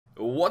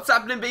What's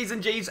happening, B's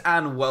and G's,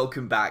 and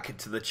welcome back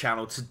to the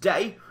channel.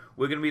 Today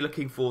we're going to be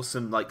looking for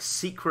some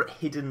secret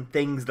hidden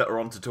things that are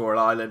on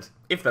Tutorial Island.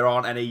 If there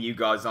aren't any, you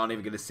guys aren't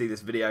even going to see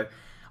this video.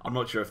 I'm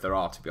not sure if there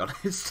are, to be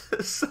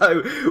honest.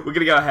 So we're going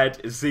to go ahead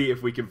and see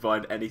if we can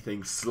find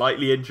anything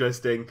slightly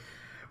interesting.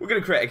 We're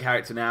going to create a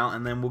character now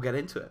and then we'll get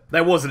into it.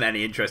 There wasn't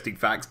any interesting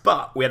facts,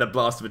 but we had a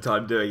blast of a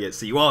time doing it,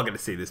 so you are going to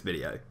see this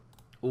video.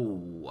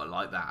 Ooh, I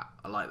like that.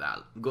 I like that.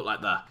 Got like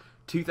the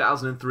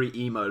 2003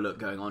 emo look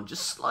going on,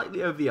 just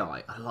slightly over the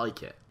eye. I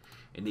like it.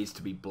 It needs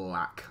to be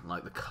black,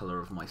 like the colour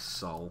of my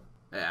soul.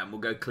 Yeah, and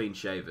we'll go clean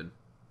shaven.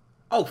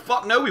 Oh,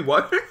 fuck, no we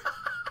won't.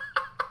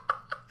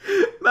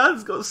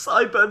 Man's got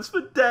sideburns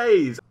for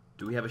days.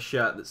 Do we have a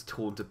shirt that's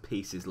torn to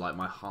pieces like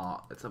my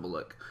heart? Let's have a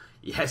look.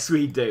 Yes,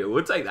 we do.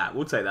 We'll take that.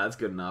 We'll take that. That's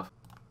good enough.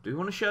 Do we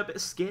want to show a bit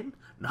of skin?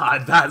 No,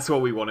 that's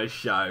what we want to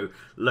show.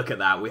 Look at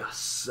that. We are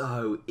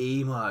so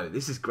emo.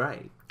 This is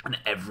great. And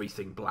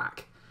everything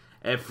black.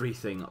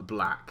 Everything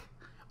black.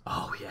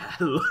 Oh yeah,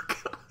 look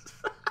at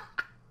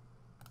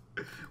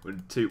us.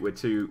 we're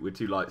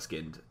too light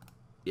skinned.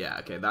 Yeah,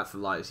 okay, that's the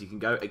lightest you can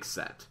go,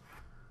 except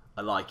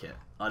I like it.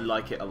 I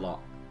like it a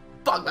lot.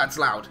 Fuck, that's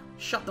loud.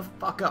 Shut the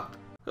fuck up.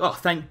 Oh,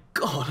 thank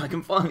God I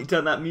can finally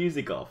turn that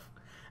music off.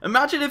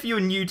 Imagine if you were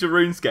new to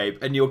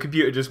RuneScape and your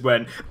computer just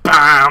went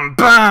BAM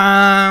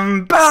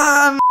BAM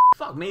BAM.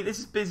 Fuck me, this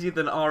is busier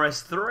than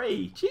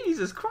RS3.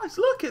 Jesus Christ,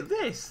 look at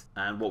this.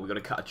 And what, we've got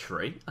to cut a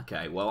tree?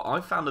 Okay, well,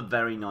 I found a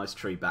very nice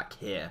tree back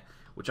here,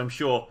 which I'm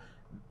sure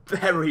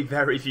very,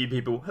 very few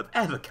people have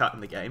ever cut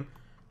in the game.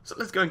 So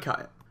let's go and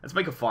cut it. Let's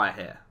make a fire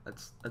here.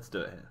 Let's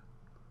do it here.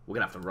 We're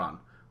going to have to run.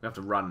 We have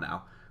to run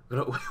now.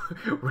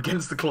 We're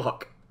against the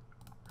clock.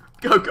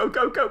 Go, go,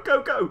 go, go,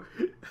 go, go.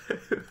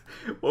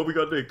 What have we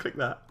got to do? Click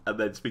that and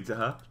then speak to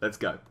her. Let's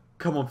go.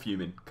 Come on,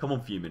 Fuuuming. Come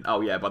on, Fuuuming.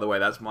 Oh yeah, by the way,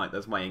 that's my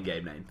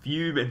in-game name.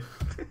 Fuuuming.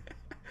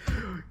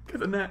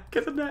 Get the net.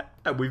 Get the net.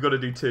 And we've got to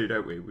do 2,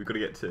 don't we? We've got to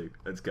get 2.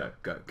 Let's go.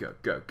 Go, go,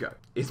 go, go.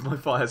 Is my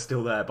fire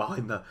still there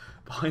behind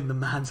the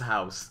man's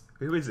house?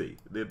 Who is he?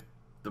 The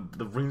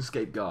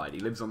RuneScape guide. He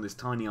lives on this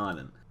tiny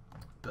island.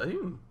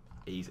 Boom.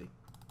 Easy.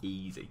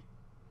 Easy.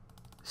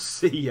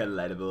 See ya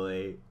later,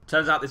 boy.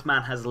 Turns out this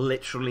man has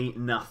literally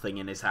nothing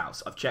in his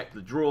house. I've checked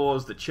the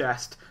drawers, the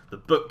chest, the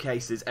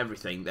bookcases,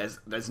 everything.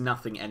 There's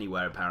nothing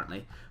anywhere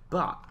apparently.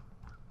 But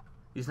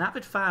he's an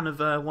avid fan of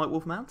White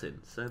Wolf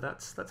Mountain, so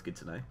that's good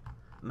to know.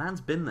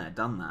 Man's been there,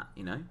 done that,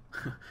 you know.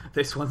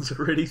 This one's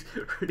really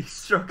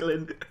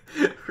struggling,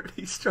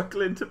 really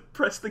struggling to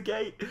press the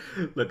gate.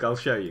 Look, I'll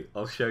show you.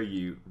 I'll show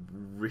you.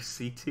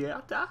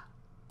 Recitiata.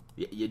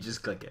 You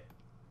just click it,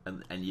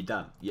 and you're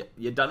done.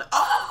 You're done.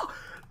 Oh!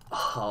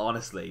 Oh,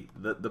 honestly,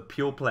 the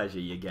pure pleasure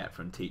you get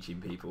from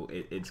teaching people,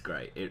 it's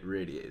great. It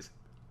really is.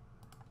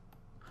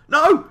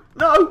 No!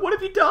 No! What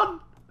have you done?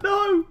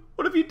 No!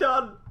 What have you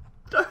done?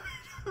 No,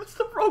 that's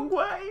the wrong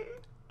way.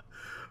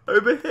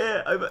 Over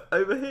here.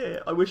 Over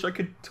here. I wish I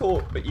could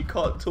talk, but you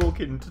can't talk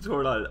in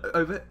Tutorial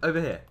Island.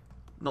 Over here.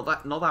 Not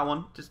that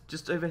one.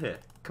 Just over here.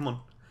 Come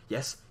on.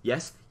 Yes.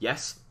 Yes.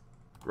 Yes.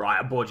 Right,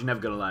 I'm bored. You're never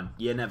gonna learn.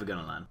 You're never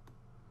gonna learn.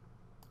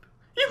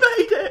 You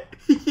made it!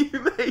 You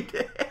made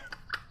it!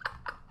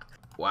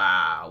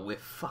 Wow, we're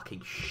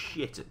fucking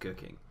shit at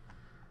cooking.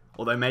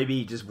 Although maybe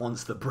he just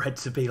wants the bread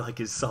to be like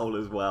his soul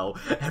as well.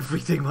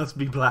 Everything must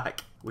be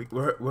black.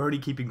 We're only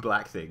keeping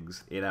black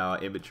things in our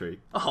inventory.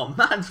 Oh,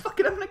 man's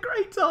fucking having a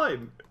great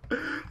time.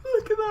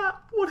 Look at that.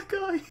 What a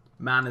guy.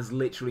 Man has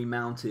literally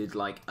mounted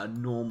like a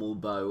normal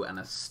bow and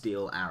a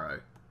steel arrow.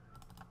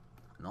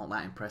 Not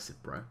that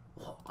impressive, bro.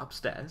 Oh,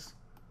 upstairs.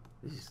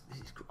 This is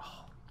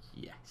oh,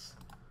 yes.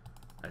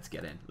 Let's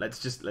get in. Let's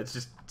just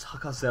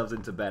tuck ourselves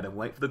into bed and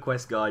wait for the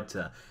quest guide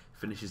to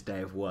finish his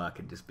day of work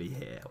and just be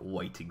here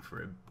waiting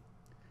for him.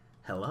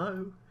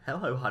 Hello?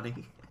 Hello,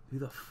 honey. Who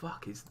the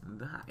fuck is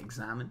that?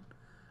 Examine.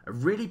 A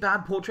really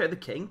bad portrait of the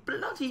king?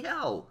 Bloody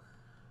hell.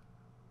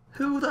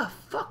 Who the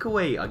fuck are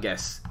we? I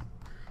guess,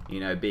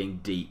 you know, being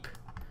deep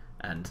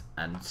and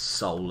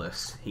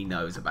soulless, he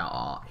knows about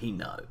art. He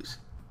knows.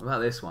 What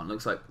about this one?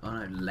 Looks like, I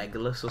don't know,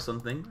 Legolas or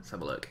something. Let's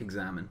have a look.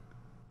 Examine.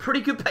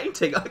 Pretty good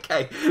painting.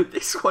 Okay,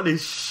 this one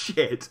is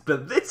shit,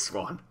 but this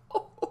one,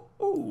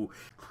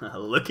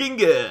 looking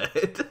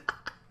good.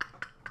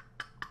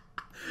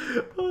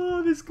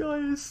 Oh, this guy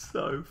is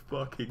so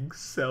fucking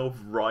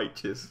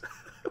self-righteous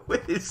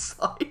with his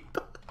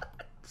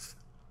sideburns.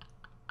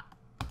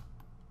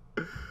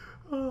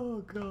 Oh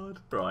god.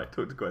 Right,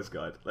 talk to quest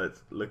guide.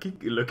 Let's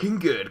looking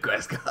good,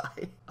 quest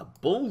guy. A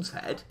bull's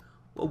head.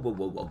 Whoa, whoa,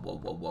 whoa, whoa, whoa,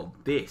 whoa, whoa.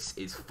 This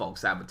is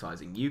false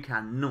advertising. You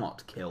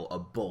cannot kill a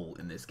bull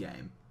in this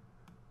game.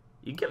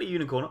 You can kill a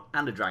unicorn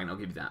and a dragon, I'll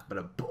give you that. But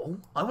a bull?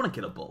 I want to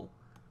kill a bull.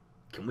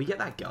 Can we get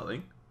that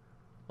going?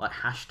 Like,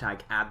 hashtag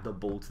add the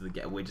bull to the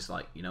game. We're just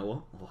like, you know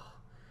what? Oh,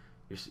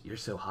 you're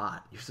so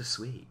hot. You're so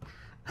sweet.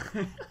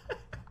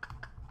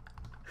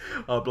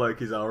 Our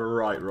bloke is a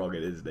right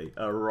wrongin', isn't he?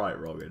 A right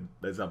wrongin'.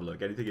 Let's have a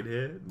look. Anything in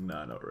here?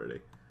 No, not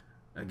really.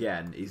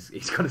 Again, he's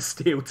got a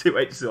steel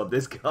 2H sword.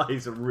 This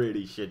guy's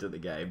really shit at the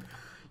game.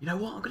 You know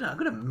what? I'm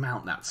gonna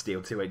mount that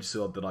steel 2H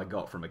sword that I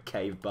got from a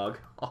cave bug.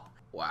 Oh,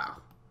 wow.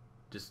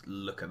 Just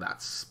look at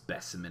that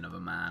specimen of a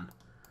man.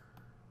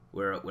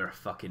 We're a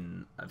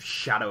fucking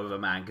shadow of a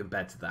man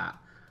compared to that.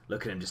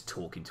 Look at him just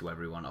talking to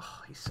everyone.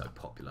 Oh, he's so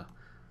popular.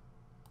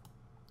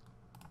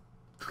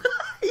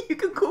 You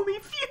can call me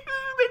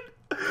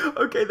Fuuuming.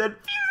 Okay then,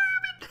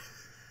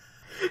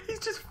 Fuuuming. He's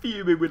just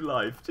fuming with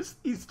life.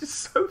 He's just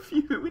so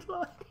fuming with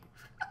life.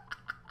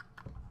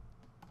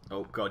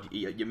 Oh god,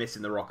 you're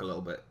missing the rock a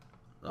little bit.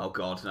 Oh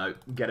god, no.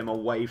 Get him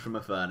away from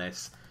a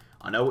furnace.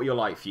 I know what you're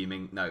like,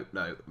 Fuuuming. No,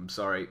 I'm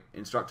sorry.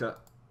 Instructor,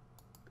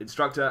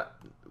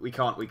 we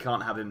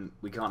can't have him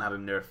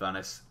near a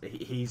furnace.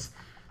 He's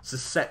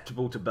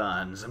susceptible to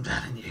burns, I'm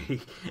telling you.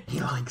 He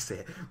likes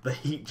it. The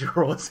heat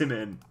draws him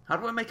in. How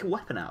do I make a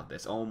weapon out of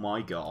this? Oh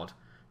my god.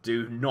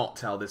 Do not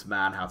tell this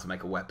man how to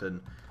make a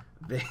weapon.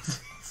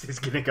 This is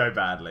gonna go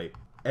badly.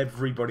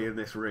 Everybody in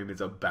this room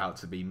is about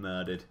to be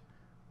murdered.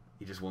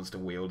 He just wants to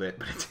wield it,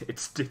 but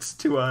it's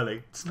too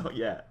early. It's not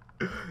yet.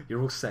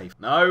 You're all safe.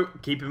 No,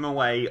 keep him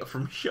away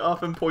from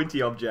sharp and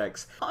pointy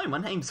objects. Hi, my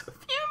name's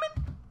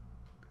Fuuuming.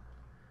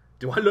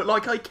 Do I look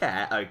like I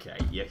care? Okay,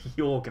 yeah,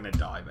 you're gonna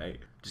die, mate.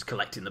 Just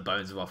collecting the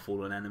bones of our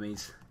fallen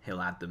enemies.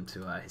 He'll add them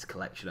to his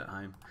collection at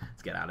home.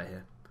 Let's get out of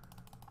here.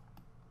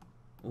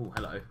 Oh,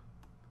 hello.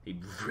 He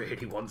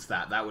really wants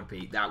that. That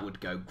would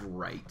go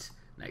great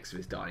next to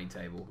his dining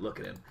table. Look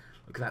at him.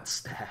 Look at that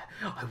stare.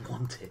 I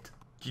want it.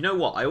 Do you know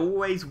what? I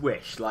always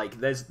wish, like,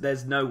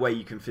 there's no way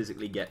you can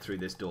physically get through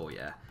this door,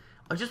 yeah?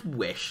 I just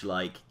wish,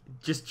 like,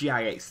 just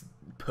Jagex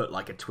put,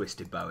 like, a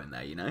twisted bow in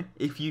there, you know?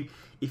 If you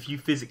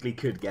physically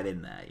could get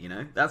in there, you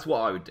know? That's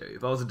what I would do.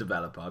 If I was a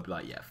developer, I'd be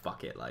like, yeah,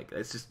 fuck it. Like,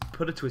 let's just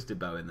put a twisted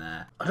bow in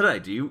there. I don't know,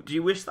 do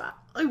you wish that?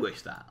 I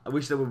wish that. I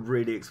wish there were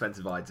really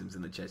expensive items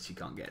in the chest you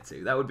can't get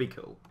to. That would be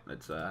cool.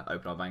 Let's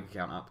open our bank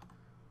account up.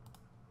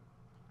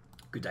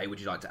 Good day, would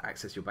you like to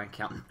access your bank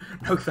account?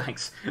 No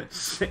thanks.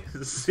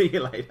 See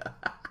you later.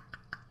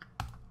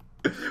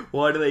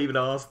 Why do they even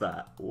ask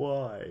that?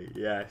 Why?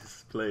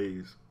 Yes,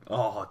 please.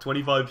 Oh,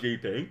 25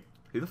 GP?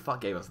 Who the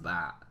fuck gave us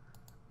that?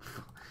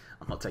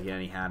 I'm not taking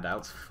any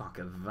handouts. Fuck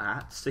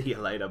that. See you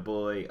later,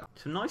 boy.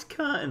 Some nice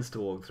curtains to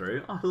walk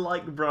through. I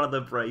like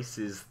Brother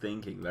Brace's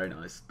thinking. Very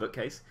nice.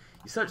 Bookcase.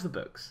 You search the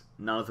books.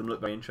 None of them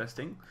look very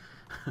interesting.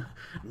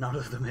 None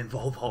of them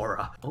involve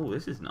horror. Oh,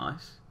 this is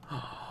nice.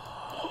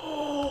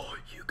 Oh,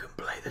 you can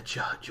play the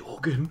church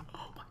organ.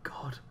 Oh my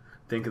god.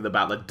 Thinking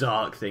about the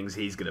dark things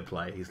he's gonna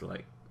play. He's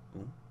like,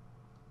 ooh,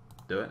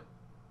 do it.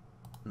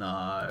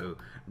 No,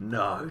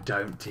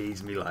 don't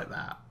tease me like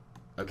that.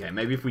 Okay,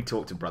 maybe if we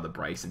talk to Brother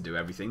Brace and do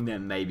everything,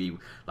 then maybe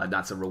like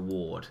that's a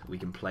reward. We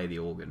can play the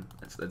organ.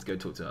 Let's go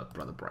talk to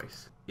Brother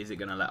Brace. Is it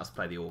gonna let us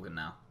play the organ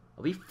now?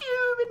 I'll be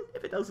fuming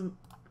if it doesn't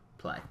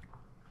play.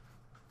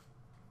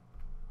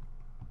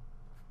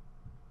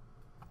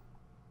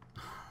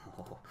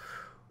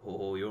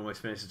 Oh, you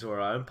almost finished the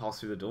tutorial island. Pass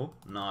through the door.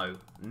 No,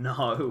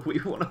 we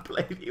want to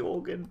play the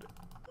organ.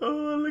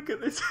 Oh, look at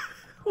this.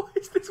 What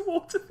is this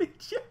water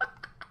feature?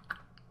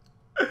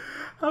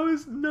 How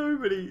has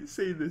nobody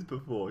seen this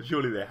before?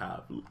 Surely they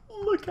have.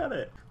 Look at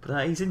it.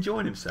 But he's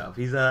enjoying himself.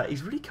 He's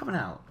really coming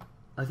out.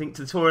 I think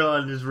tutorial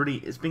island is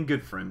it's been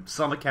good for him.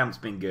 Summer camp's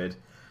been good,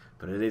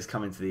 but it is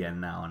coming to the end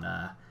now,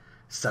 and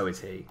so is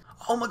he.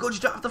 Oh my god,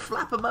 you don't have the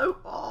flapper mode.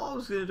 Oh, I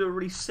was gonna do a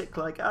really sick,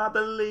 like, I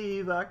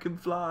believe I can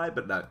fly,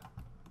 but no.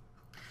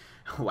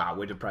 Wow,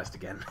 we're depressed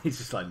again. He's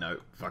just like, no,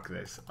 fuck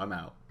this, I'm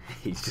out.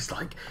 He's just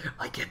like,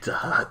 I get to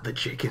hurt the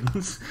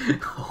chickens.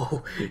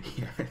 Oh,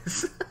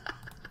 yes.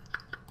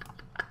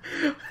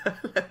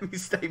 Let me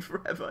stay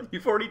forever.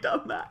 You've already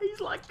done that. He's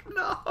like,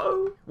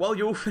 no. Well,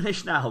 you're all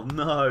finished now.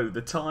 No,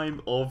 the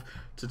time of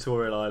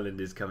Tutorial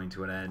Island is coming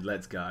to an end.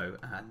 Let's go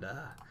and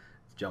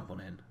let's jump on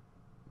in.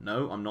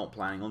 No, I'm not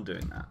planning on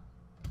doing that.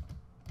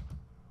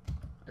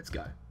 Let's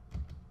go.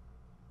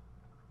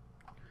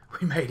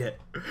 We made it.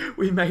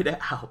 We made it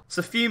out.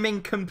 So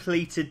Fuuuming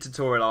completed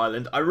Tutorial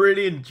Island. I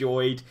really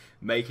enjoyed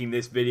making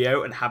this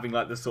video and having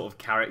like the sort of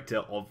character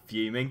of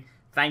Fuuuming.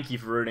 Thank you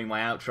for ruining my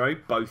outro,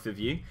 both of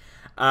you.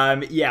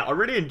 Yeah, I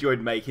really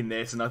enjoyed making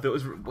this, and I thought it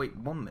was... Wait,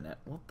 1 minute.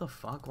 What the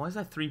fuck? Why is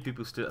there 3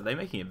 people still... Are they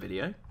making a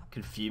video?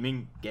 Can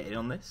Fuuuming get in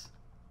on this?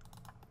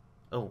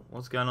 Oh,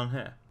 what's going on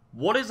here?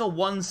 What is a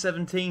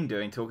 117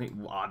 doing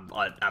talking...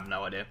 I have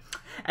no idea.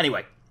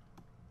 Anyway.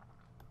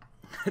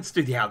 Let's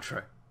do the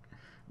outro.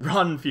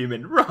 Run,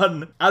 Fuuuming,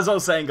 run! As I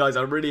was saying, guys,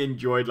 I really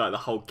enjoyed like the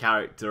whole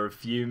character of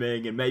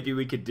Fuuuming, and maybe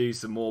we could do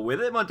some more with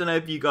him. I don't know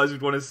if you guys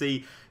would want to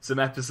see some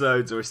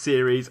episodes or a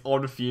series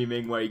on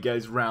Fuuuming where he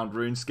goes round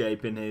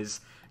RuneScape in his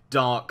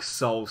dark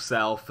soul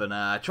self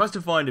and tries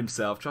to find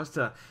himself, tries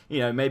to,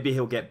 you know, maybe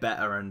he'll get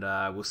better and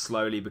will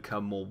slowly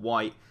become more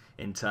white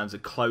in terms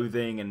of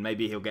clothing, and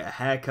maybe he'll get a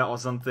haircut or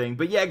something.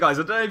 But yeah, guys,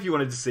 I don't know if you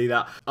wanted to see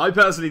that. I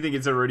personally think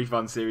it's a really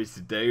fun series to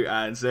do,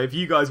 and so if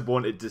you guys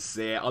wanted to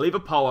see it, I'll leave a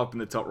poll up in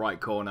the top right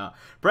corner.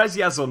 Press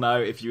yes or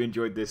no if you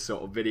enjoyed this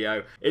sort of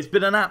video. It's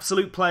been an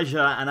absolute pleasure,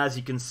 and as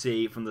you can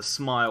see from the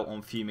smile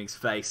on Fuuming's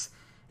face,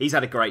 he's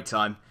had a great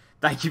time.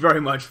 Thank you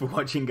very much for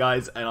watching,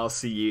 guys, and I'll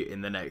see you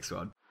in the next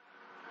one.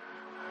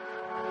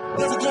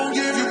 Never gonna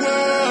give you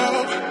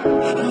up,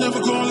 never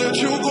gonna let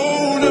you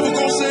go, never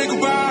gonna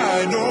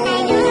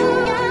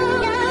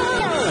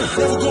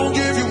Never gonna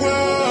give you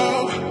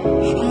up.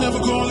 I'm never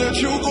gonna let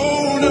you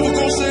go. Never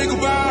gonna say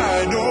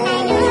goodbye. No.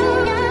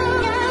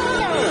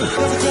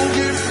 Never